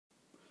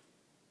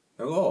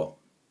Hello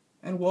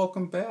and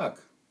welcome back.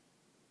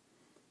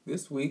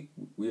 This week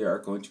we are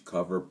going to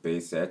cover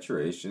base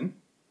saturation.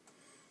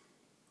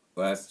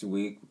 Last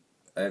week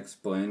I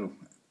explained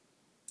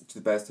to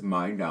the best of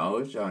my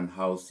knowledge on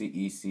how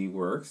CEC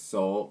works,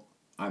 so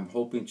I'm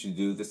hoping to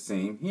do the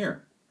same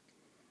here.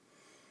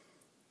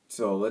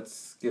 So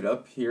let's get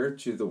up here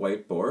to the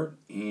whiteboard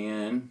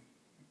and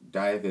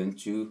dive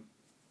into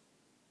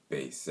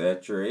base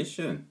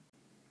saturation.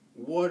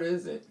 What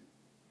is it?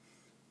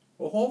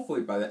 Well,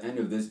 hopefully by the end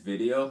of this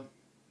video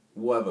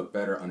we'll have a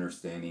better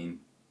understanding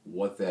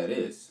what that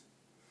is.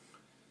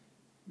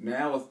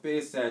 Now with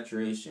base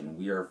saturation,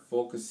 we are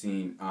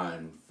focusing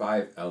on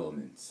 5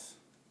 elements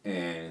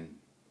and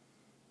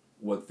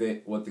what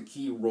the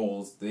key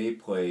roles they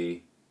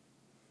play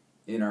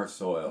in our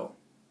soil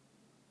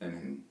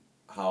and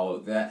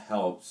how that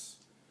helps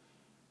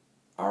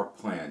our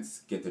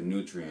plants get the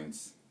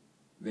nutrients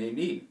they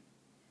need.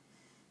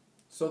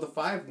 So the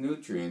 5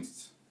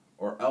 nutrients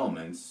or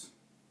elements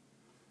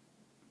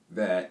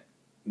that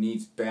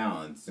needs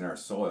balance in our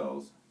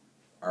soils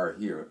are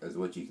here as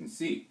what you can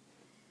see.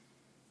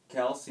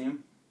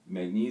 Calcium,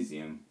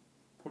 magnesium,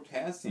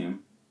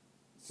 potassium,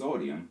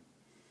 sodium,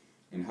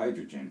 and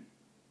hydrogen,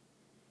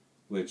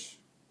 which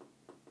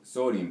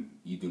sodium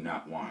you do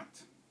not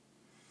want.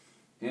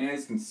 And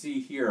as you can see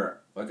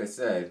here, like I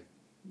said,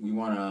 we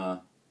want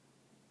to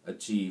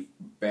achieve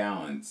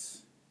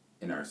balance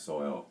in our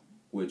soil,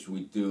 which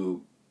we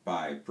do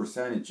by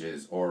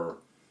percentages or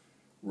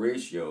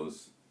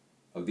ratios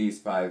of these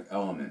 5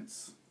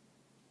 elements.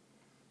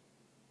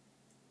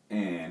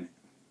 And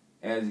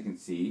as you can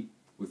see,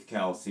 with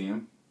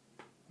calcium,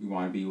 we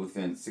want to be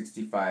within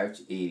 65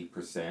 to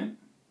 80%.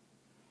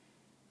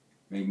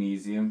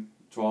 Magnesium,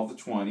 12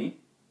 to 20.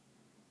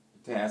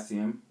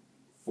 Potassium,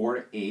 4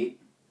 to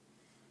 8.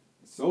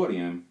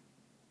 Sodium,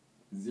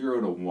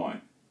 0 to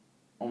 1.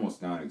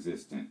 Almost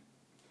non-existent.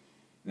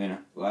 Then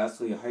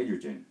lastly,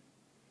 hydrogen,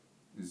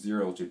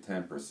 0 to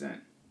 10%.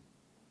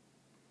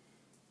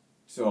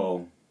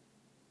 So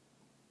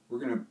we're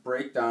going to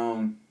break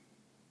down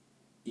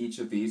each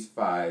of these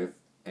 5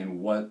 and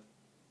what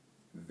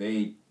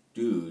they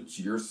do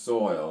to your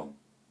soil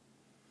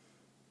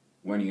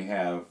when you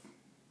have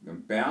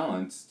them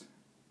balanced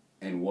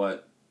and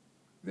what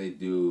they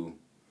do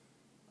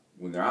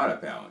when they're out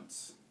of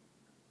balance.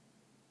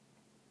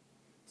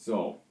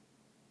 So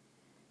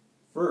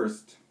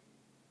first,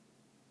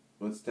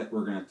 we're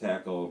going to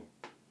tackle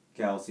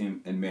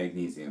calcium and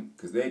magnesium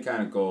because they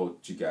kind of go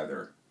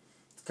together.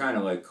 It's kind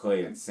of like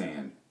clay and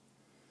sand,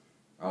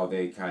 how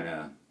they kind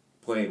of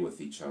played with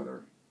each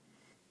other.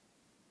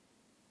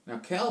 Now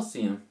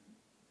calcium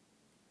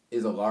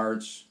is a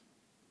large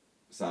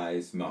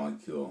size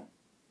molecule,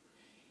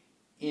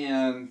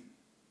 and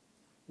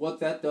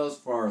what that does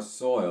for our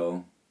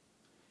soil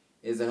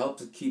is it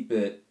helps to keep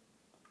it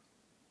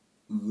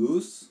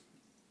loose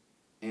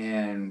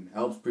and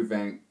helps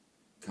prevent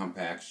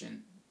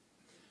compaction.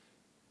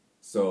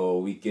 So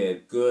we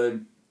get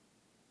good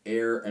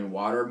air and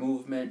water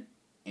movement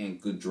and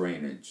good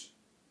drainage,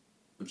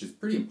 which is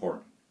pretty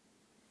important.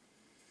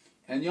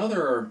 And the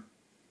other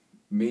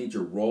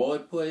major role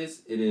it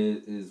plays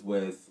is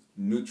with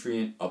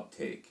nutrient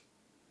uptake.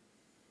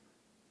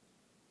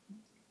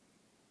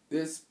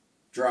 This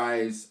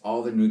drives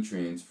all the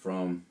nutrients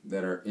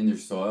that are in your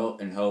soil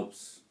and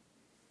helps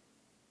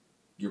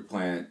your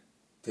plant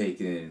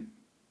take in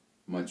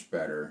much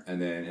better,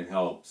 and then it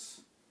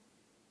helps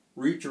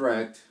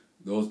redirect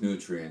those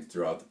nutrients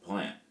throughout the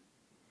plant.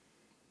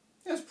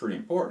 That's pretty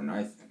important,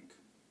 I think.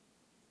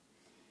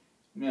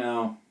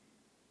 Now,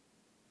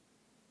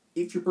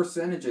 if your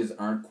percentages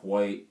aren't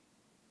quite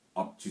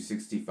up to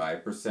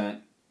 65%,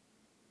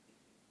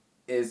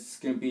 it's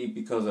going to be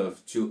because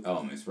of 2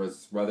 elements.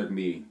 It's rather going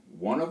to be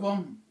one of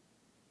them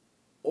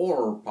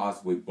or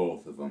possibly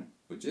both of them,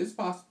 which is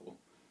possible.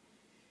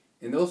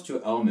 And those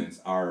 2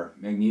 elements are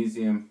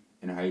magnesium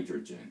and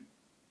hydrogen.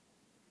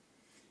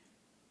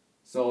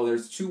 So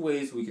there's 2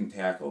 ways we can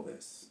tackle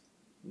this.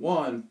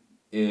 One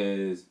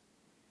is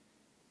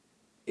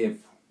if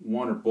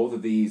one or both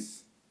of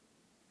these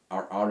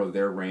are out of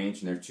their range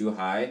and they're too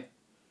high,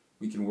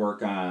 we can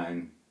work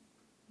on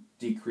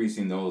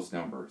decreasing those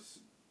numbers.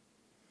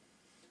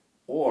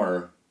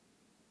 Or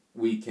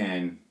we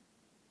can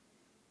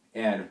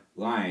add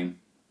lime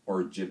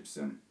or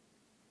gypsum.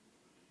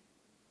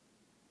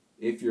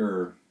 If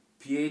your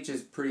pH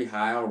is pretty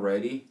high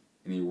already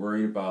and you're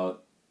worried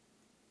about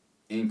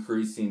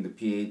increasing the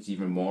pH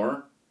even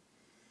more,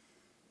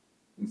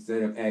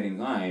 instead of adding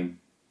lime,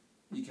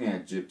 you can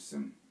add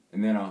gypsum,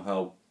 and then it'll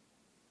help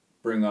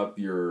bring up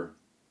your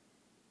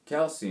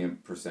calcium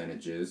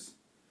percentages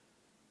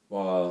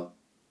while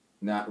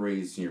not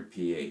raising your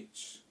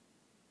pH.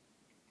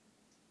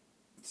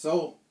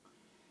 So,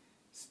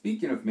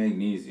 speaking of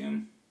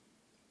magnesium,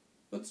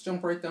 let's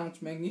jump right down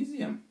to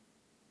magnesium.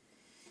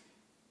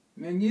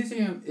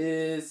 Magnesium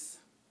is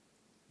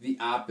the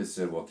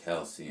opposite of what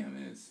calcium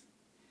is.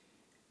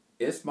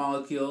 Its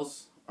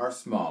molecules are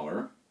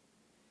smaller,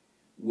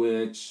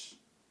 which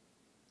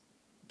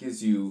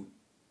gives you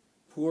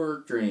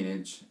poor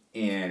drainage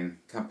and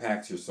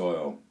compacts your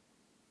soil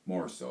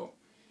more so.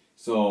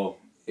 So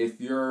if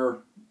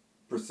your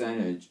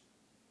percentage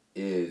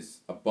is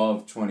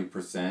above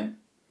 20%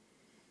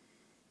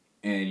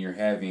 and you're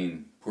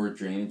having poor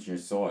drainage in your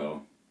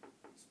soil,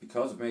 it's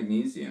because of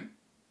magnesium.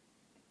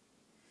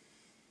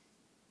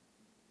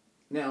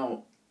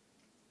 Now,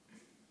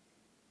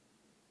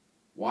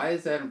 why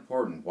is that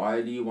important?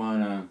 Why do you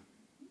want to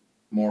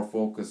more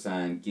focus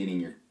on getting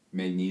your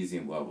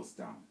magnesium levels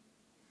down?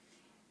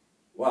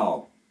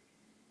 Well,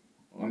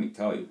 let me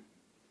tell you,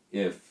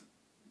 if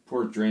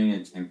poor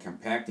drainage and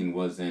compacting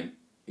wasn't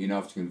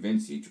enough to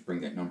convince you to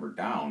bring that number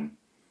down,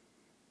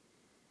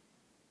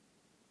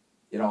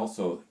 it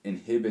also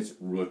inhibits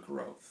root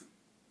growth,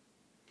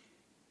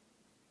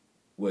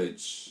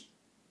 which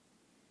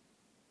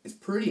is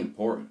pretty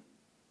important.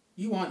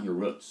 You want your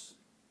roots.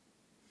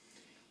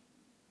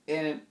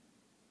 And it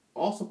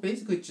also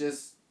basically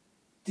just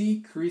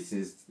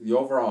decreases the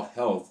overall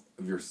health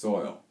of your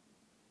soil.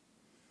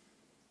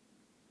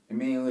 And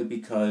mainly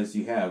because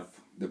you have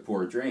the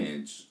poor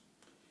drainage,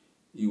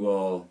 you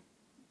will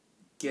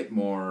get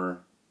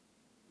more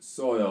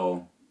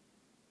soil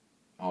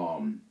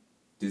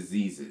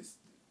diseases,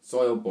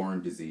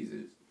 soil-borne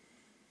diseases.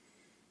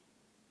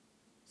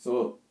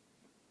 So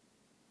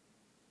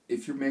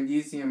if your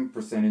magnesium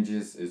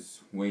percentages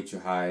is way too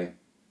high,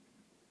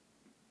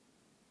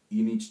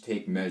 you need to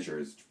take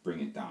measures to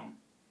bring it down.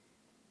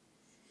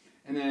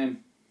 And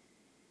then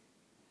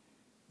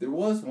there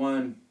was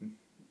one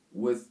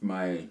with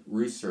my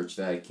research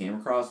that I came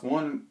across,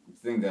 one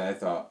thing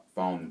that I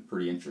found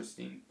pretty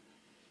interesting,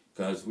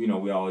 because we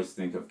always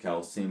think of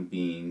calcium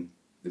being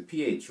the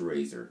pH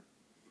raiser,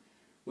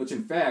 which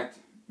in fact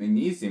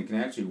magnesium can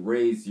actually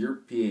raise your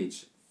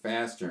pH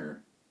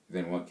faster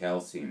than what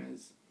calcium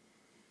is.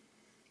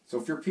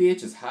 So if your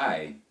pH is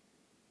high,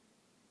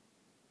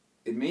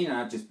 it may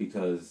not just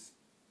because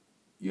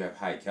you have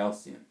high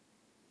calcium,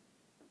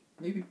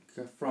 maybe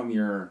from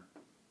your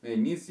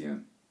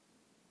magnesium.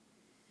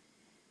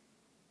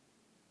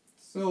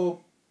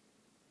 So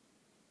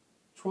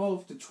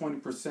 12 to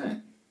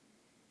 20%.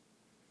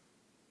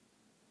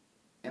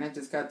 And I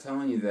just got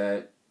telling you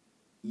that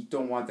you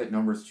don't want that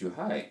numbers too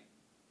high.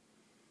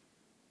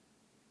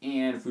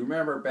 And if we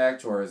remember back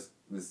to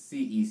the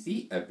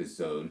CEC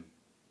episode,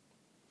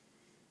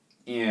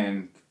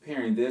 and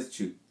comparing this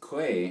to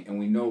clay, and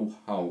we know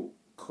how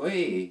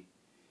clay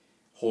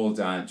holds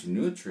on to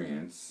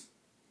nutrients,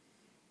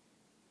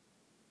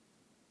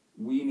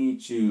 we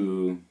need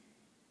to,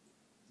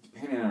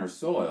 depending on our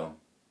soil,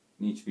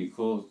 need to be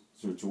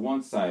closer to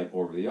one side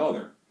over the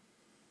other.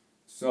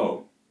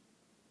 So,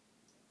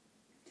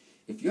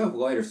 if you have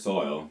lighter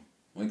soil,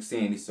 like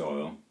sandy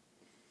soil,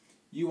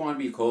 you want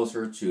to be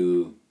closer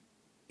to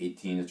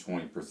 18 to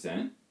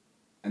 20%.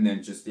 And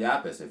then just the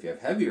opposite, if you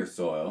have heavier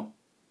soil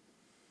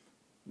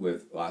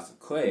with lots of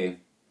clay,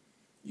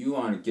 you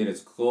want to get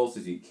as close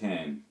as you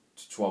can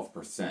to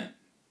 12%.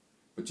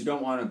 But you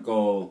don't want to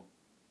go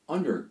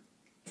under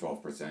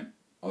 12%,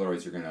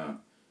 otherwise you're going to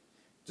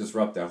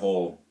disrupt that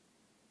whole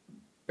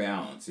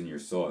balance in your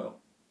soil.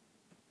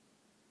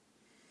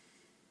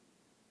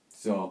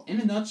 So, in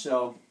a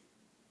nutshell,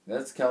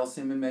 that's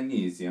calcium and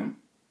magnesium.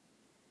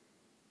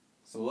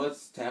 So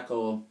let's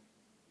tackle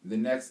the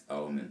next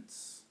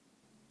elements.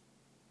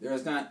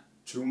 There's not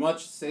too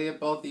much to say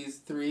about these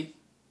three.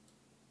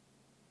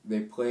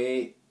 They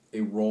play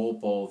a role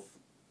both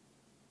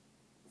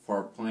for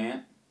our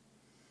plant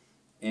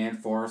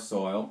and for our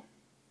soil.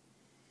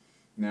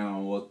 Now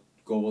we'll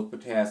go with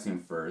potassium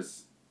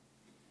first.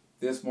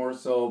 This more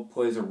so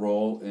plays a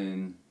role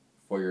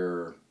for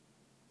your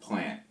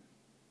plant.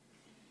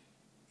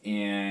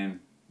 And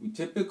we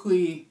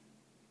typically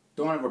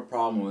don't have a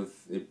problem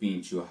with it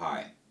being too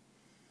high.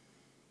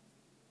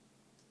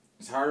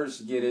 It's harder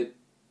to get it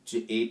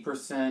to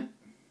 8%, and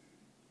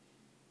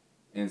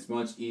it's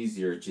much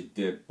easier to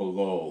dip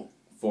below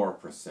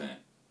 4%.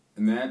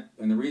 And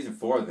the reason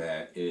for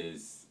that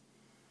is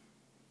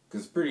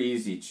because it's pretty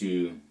easy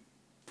to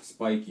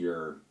spike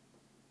your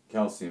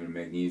calcium and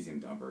magnesium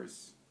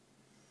numbers.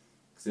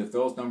 Because if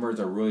those numbers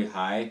are really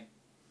high,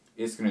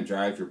 it's going to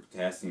drive your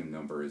potassium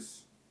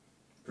numbers,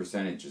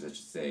 percentages I should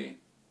say,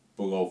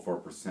 below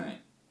 4%.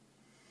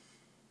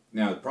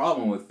 Now the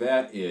problem with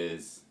that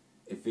is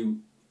if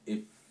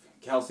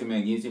calcium and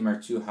magnesium are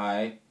too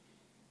high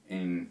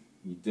and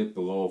you dip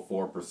below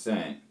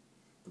 4%,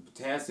 the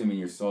potassium in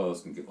your soil is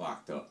going to get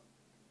locked up.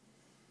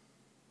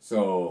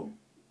 So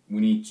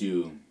we need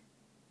to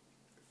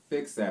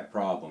fix that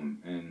problem,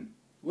 and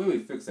the way we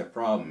fix that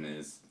problem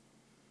is,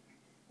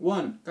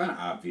 one, kind of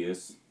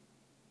obvious,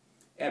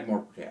 add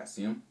more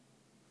potassium.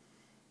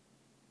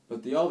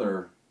 But the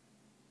other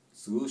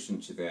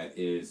solution to that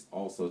is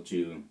also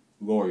to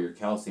lower your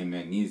calcium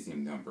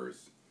magnesium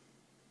numbers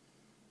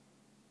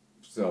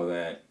so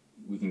that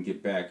we can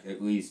get back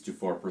at least to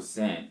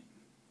 4%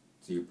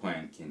 so your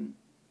plant can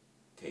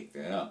take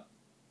that up.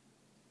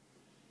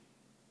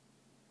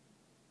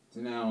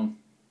 So now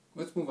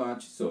let's move on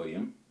to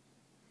sodium.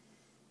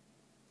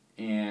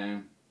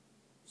 And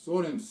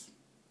sodium's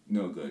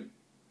no good.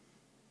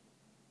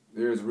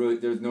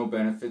 there's no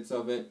benefits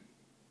of it.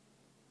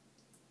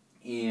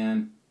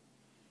 And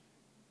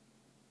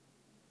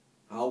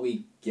how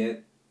we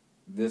get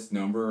this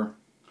number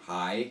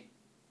high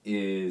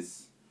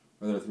is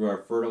whether through our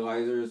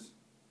fertilizers,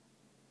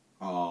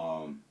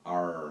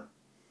 our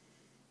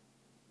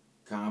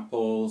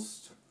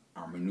compost,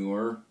 our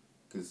manure,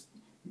 because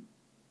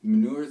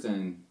manures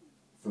and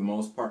for the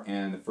most part,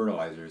 and the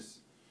fertilizers,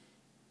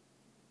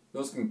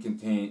 those do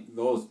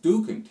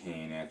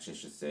contain, actually I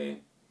should say,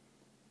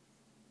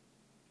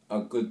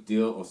 a good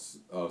deal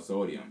of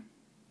sodium,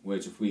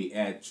 which if we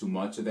add too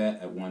much of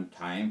that at one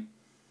time,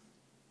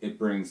 it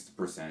brings the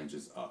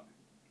percentages up.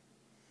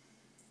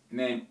 And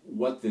then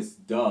what this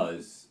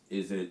does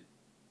is it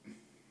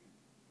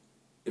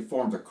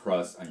forms a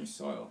crust on your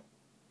soil,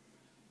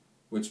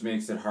 which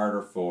makes it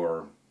harder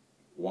for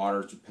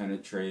water to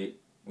penetrate,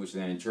 which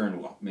then in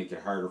turn will make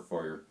it harder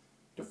for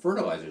the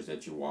fertilizers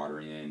that you're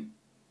watering in,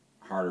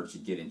 harder to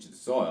get into the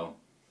soil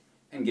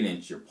and get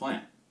into your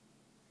plant.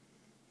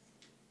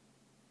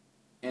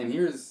 And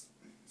here's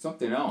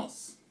something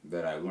else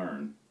that I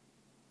learned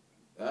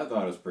that I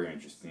thought was pretty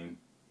interesting.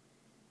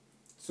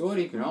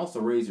 Sodium can also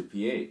raise your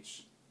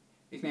pH.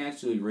 It can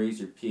actually raise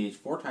your pH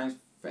 4 times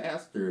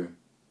faster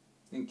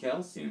than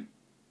calcium.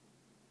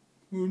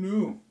 Who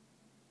knew?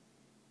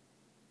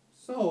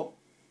 So,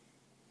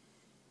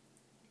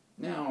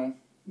 now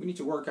we need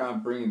to work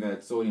on bringing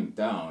that sodium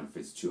down if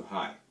it's too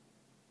high.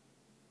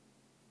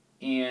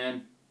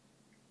 And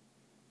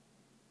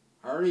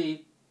I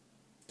already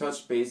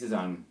touched bases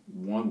on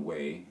one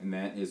way, and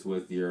that is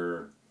with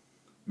your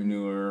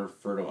manure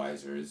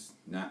fertilizers.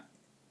 Not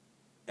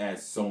add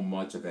so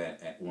much of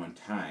that at one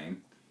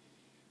time,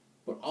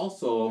 but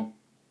also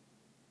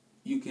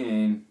you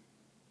can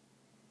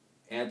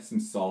add some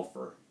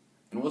sulfur.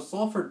 And what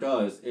sulfur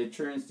does, it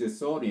turns the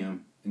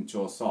sodium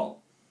into a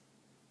salt.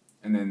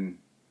 And then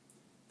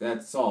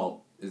that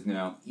salt is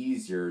now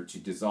easier to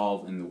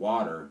dissolve in the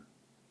water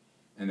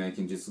and then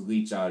can just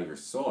leach out of your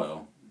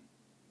soil,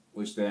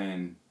 which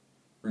then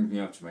brings me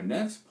up to my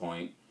next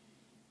point,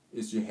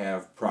 is to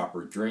have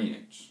proper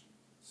drainage.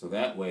 So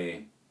that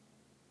way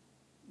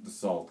the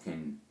salt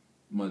can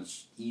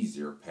much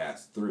easier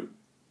pass through.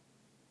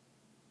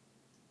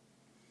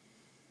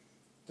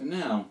 So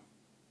now,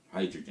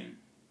 hydrogen.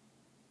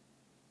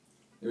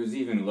 There's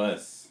even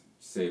less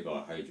to say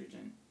about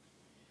hydrogen.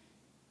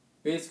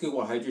 Basically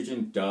what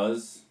hydrogen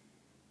does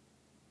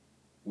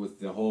with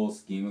the whole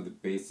scheme of the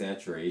base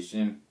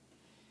saturation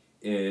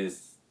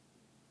is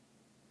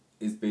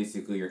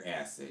basically your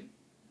acid.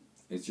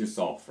 It's your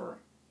sulfur.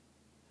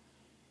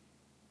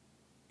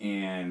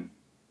 And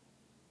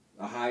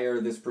the higher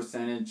this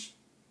percentage,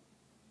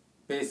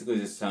 basically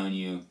just telling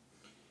you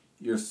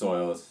your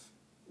soil is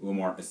a little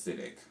more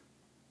acidic.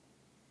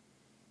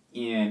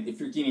 And if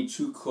you're getting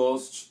too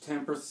close to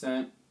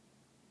 10%,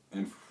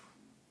 and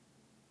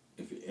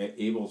if you're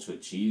able to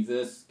achieve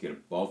this, get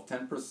above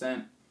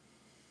 10%,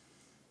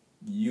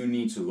 you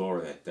need to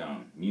lower that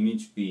down. You need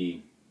to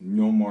be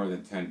no more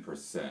than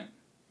 10%,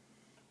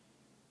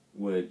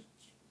 which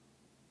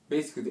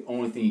basically the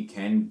only thing you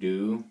can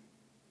do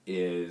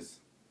is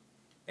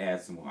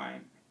add some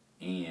lime,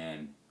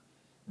 and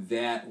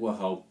that will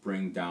help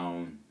bring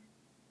down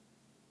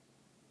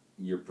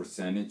your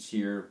percentage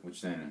here,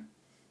 which then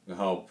will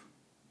help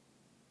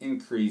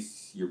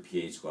increase your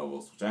pH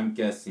levels, which I'm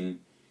guessing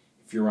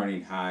if you're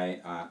running high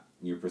on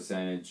your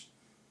percentage,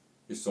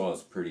 your soil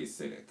is pretty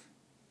acidic.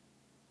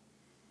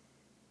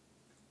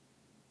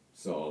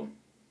 So,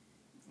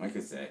 like I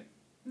said,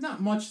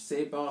 not much to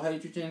say about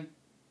hydrogen.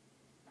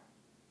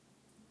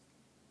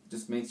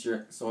 Just makes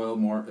your soil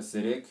more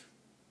acidic,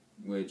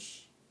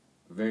 which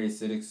a very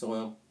acidic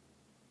soil,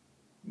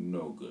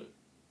 no good.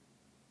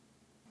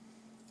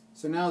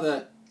 So now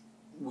that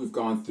we've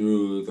gone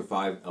through the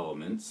 5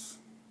 elements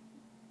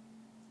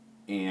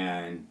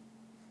and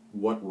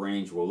what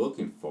range we're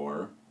looking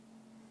for,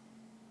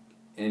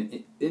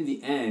 and in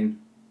the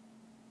end,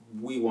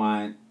 we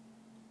want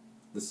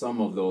the sum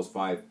of those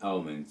 5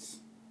 elements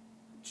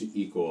to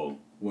equal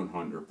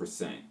 100%.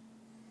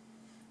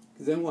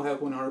 Because then we'll have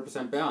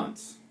 100%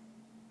 balance.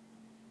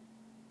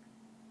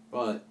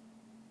 But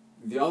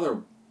the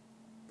other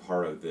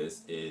part of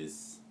this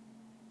is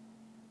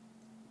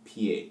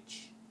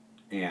pH.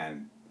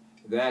 And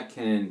that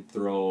can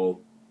throw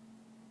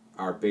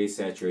our base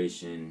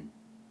saturation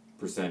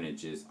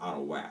percentages out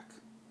of whack.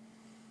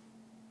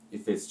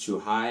 If it's too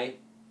high,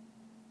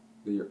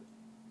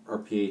 our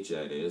pH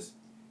that is,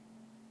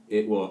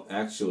 it will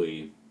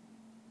actually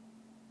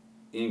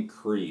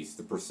increase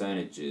the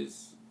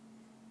percentages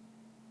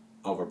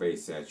of our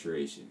base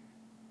saturation.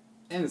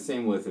 And the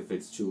same with if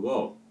it's too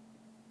low.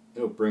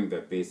 It'll bring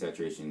that base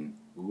saturation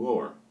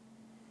lower,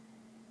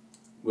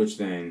 which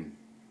then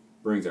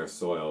brings our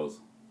soils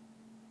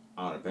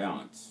out of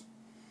balance.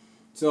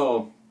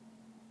 So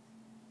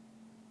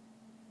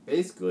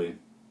basically,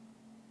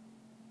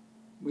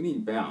 we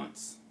need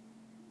balance.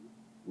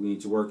 We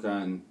need to work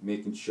on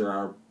making sure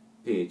our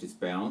pH is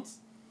balanced,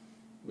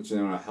 which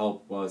then will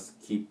help us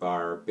keep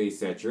our base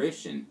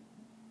saturation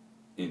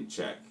in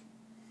check.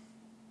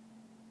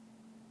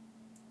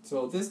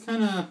 So this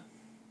kind of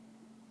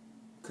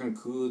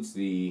concludes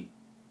the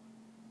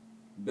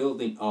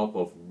building up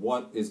of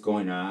what is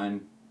going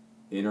on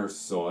in our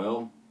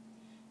soil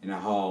and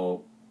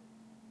how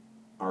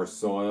our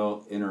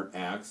soil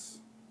interacts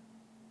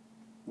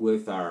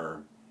with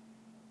our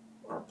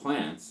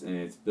plants and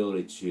its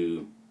ability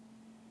to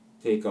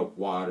take up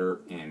water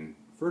and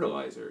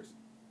fertilizers.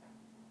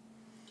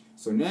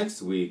 So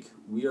next week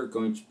we are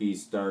going to be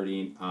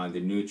starting on the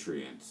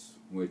nutrients,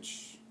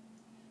 which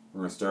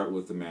we're going to start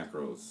with the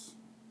macros.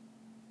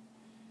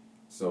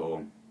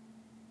 So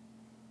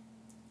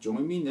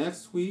join me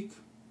next week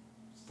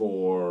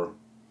for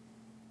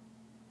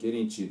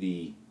getting to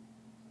the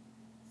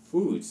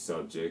food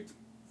subject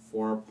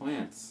for our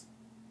plants.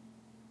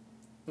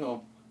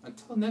 Well,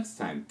 until next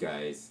time,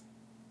 guys,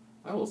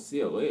 I will see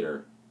you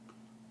later.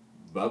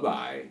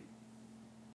 Bye-bye.